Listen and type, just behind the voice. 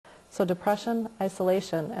so depression,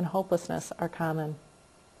 isolation, and hopelessness are common.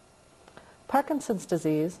 Parkinson's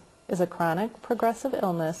disease is a chronic, progressive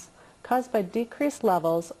illness caused by decreased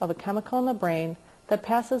levels of a chemical in the brain that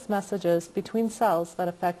passes messages between cells that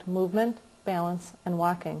affect movement, balance, and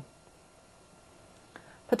walking.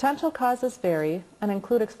 Potential causes vary and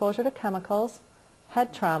include exposure to chemicals,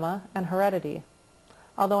 head trauma, and heredity,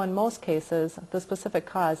 although in most cases the specific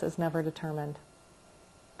cause is never determined.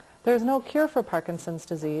 There is no cure for Parkinson's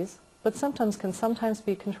disease, but symptoms can sometimes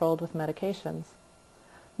be controlled with medications.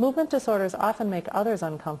 Movement disorders often make others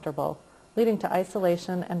uncomfortable, leading to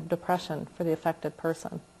isolation and depression for the affected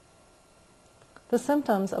person. The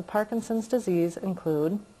symptoms of Parkinson's disease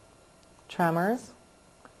include tremors,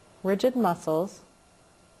 rigid muscles,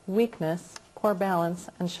 weakness, poor balance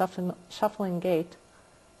and shuffling gait,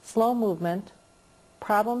 slow movement,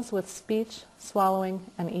 problems with speech, swallowing,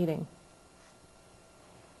 and eating.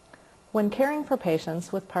 When caring for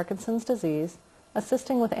patients with Parkinson's disease,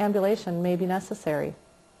 assisting with ambulation may be necessary.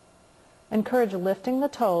 Encourage lifting the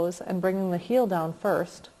toes and bringing the heel down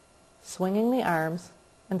first, swinging the arms,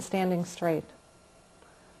 and standing straight.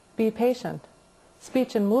 Be patient.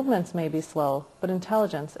 Speech and movements may be slow, but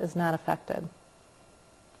intelligence is not affected.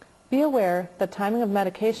 Be aware that timing of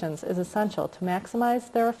medications is essential to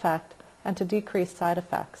maximize their effect and to decrease side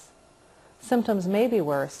effects. Symptoms may be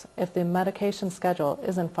worse if the medication schedule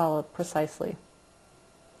isn't followed precisely.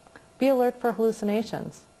 Be alert for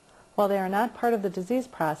hallucinations. While they are not part of the disease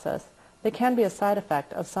process, they can be a side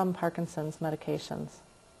effect of some Parkinson's medications.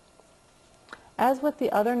 As with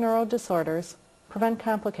the other neuro disorders, prevent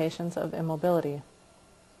complications of immobility.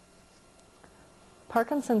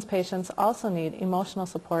 Parkinson's patients also need emotional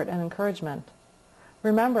support and encouragement.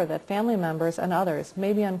 Remember that family members and others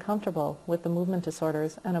may be uncomfortable with the movement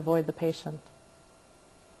disorders and avoid the patient.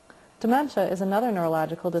 Dementia is another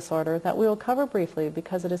neurological disorder that we will cover briefly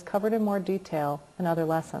because it is covered in more detail in other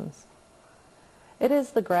lessons. It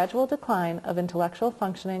is the gradual decline of intellectual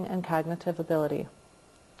functioning and cognitive ability.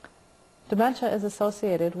 Dementia is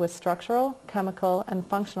associated with structural, chemical, and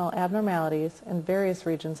functional abnormalities in various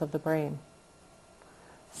regions of the brain.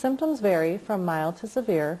 Symptoms vary from mild to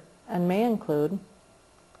severe and may include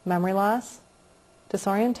memory loss,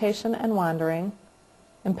 disorientation and wandering,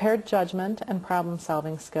 impaired judgment and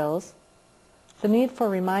problem-solving skills, the need for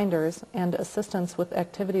reminders and assistance with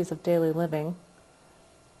activities of daily living,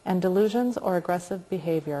 and delusions or aggressive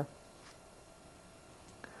behavior.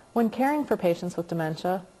 When caring for patients with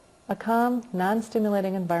dementia, a calm,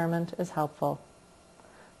 non-stimulating environment is helpful.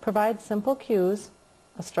 Provide simple cues,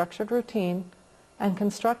 a structured routine, and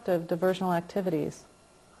constructive diversional activities.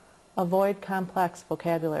 Avoid complex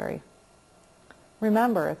vocabulary.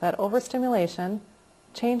 Remember that overstimulation,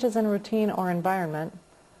 changes in routine or environment,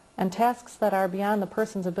 and tasks that are beyond the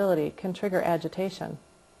person's ability can trigger agitation.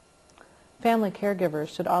 Family caregivers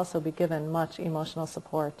should also be given much emotional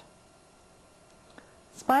support.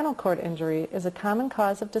 Spinal cord injury is a common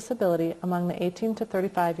cause of disability among the 18 to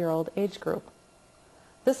 35-year-old age group.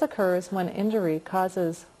 This occurs when injury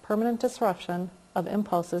causes permanent disruption of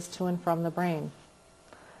impulses to and from the brain.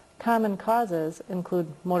 Common causes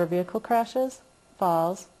include motor vehicle crashes,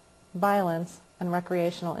 falls, violence, and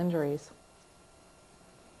recreational injuries.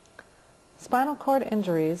 Spinal cord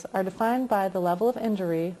injuries are defined by the level of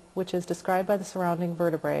injury which is described by the surrounding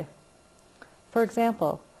vertebrae. For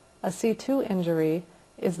example, a C2 injury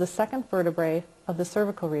is the second vertebrae of the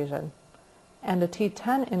cervical region, and a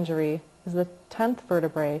T10 injury is the 10th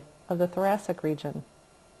vertebrae of the thoracic region.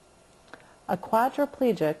 A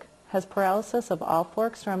quadriplegic has paralysis of all four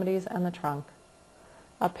extremities and the trunk.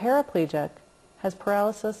 A paraplegic has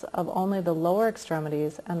paralysis of only the lower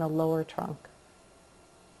extremities and the lower trunk.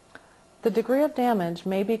 The degree of damage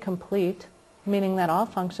may be complete, meaning that all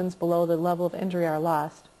functions below the level of injury are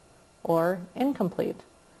lost, or incomplete,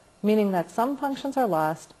 meaning that some functions are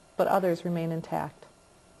lost but others remain intact.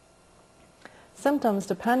 Symptoms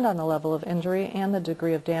depend on the level of injury and the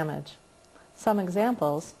degree of damage. Some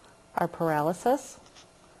examples are paralysis,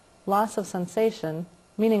 loss of sensation,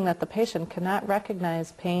 meaning that the patient cannot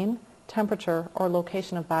recognize pain, temperature, or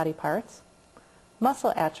location of body parts,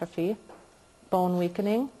 muscle atrophy, bone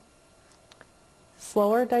weakening,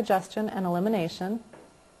 slower digestion and elimination,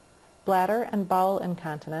 bladder and bowel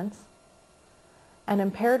incontinence, and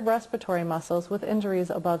impaired respiratory muscles with injuries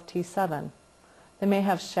above T7. They may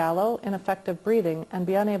have shallow, ineffective breathing and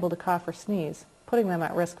be unable to cough or sneeze, putting them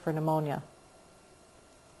at risk for pneumonia.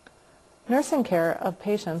 Nursing care of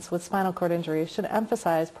patients with spinal cord injury should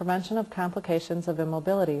emphasize prevention of complications of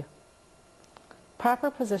immobility. Proper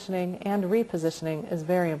positioning and repositioning is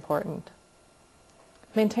very important.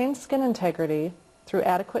 Maintain skin integrity through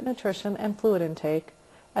adequate nutrition and fluid intake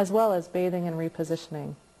as well as bathing and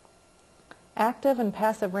repositioning. Active and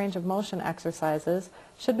passive range of motion exercises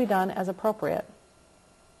should be done as appropriate.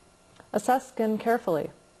 Assess skin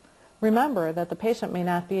carefully. Remember that the patient may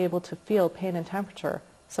not be able to feel pain and temperature,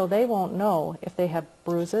 so they won't know if they have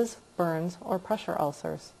bruises, burns, or pressure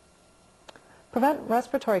ulcers. Prevent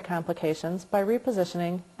respiratory complications by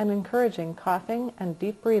repositioning and encouraging coughing and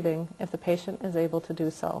deep breathing if the patient is able to do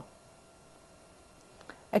so.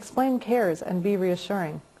 Explain cares and be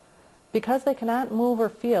reassuring. Because they cannot move or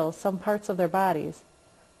feel some parts of their bodies,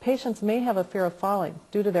 patients may have a fear of falling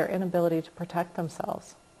due to their inability to protect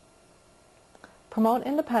themselves. Promote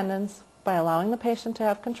independence by allowing the patient to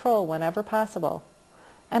have control whenever possible,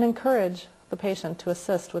 and encourage the patient to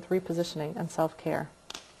assist with repositioning and self-care.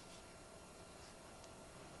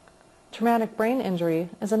 Traumatic brain injury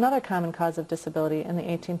is another common cause of disability in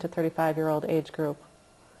the 18 to 35-year-old age group.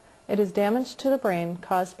 It is damage to the brain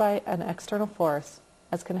caused by an external force,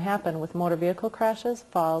 as can happen with motor vehicle crashes,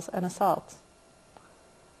 falls, and assaults.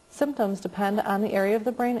 Symptoms depend on the area of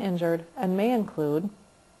the brain injured and may include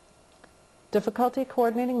difficulty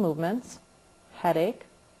coordinating movements, headache,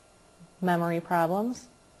 memory problems,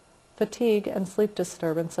 fatigue and sleep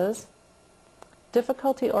disturbances,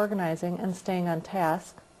 difficulty organizing and staying on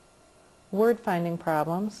task, word-finding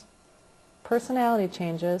problems, personality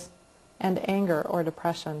changes, and anger or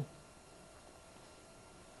depression.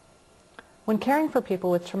 When caring for people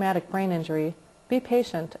with traumatic brain injury, be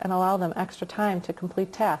patient and allow them extra time to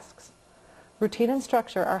complete tasks. Routine and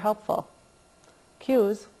structure are helpful.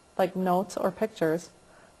 Cues, like notes or pictures,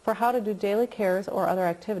 for how to do daily cares or other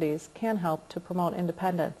activities can help to promote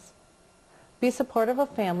independence. Be supportive of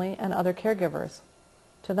family and other caregivers.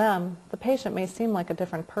 To them, the patient may seem like a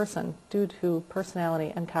different person due to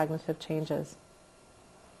personality and cognitive changes.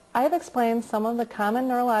 I have explained some of the common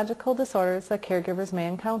neurological disorders that caregivers may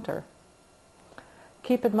encounter.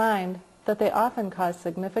 Keep in mind that they often cause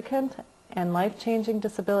significant and life-changing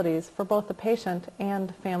disabilities for both the patient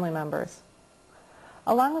and family members.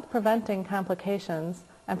 Along with preventing complications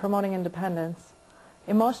and promoting independence,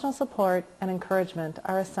 emotional support and encouragement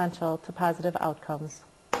are essential to positive outcomes.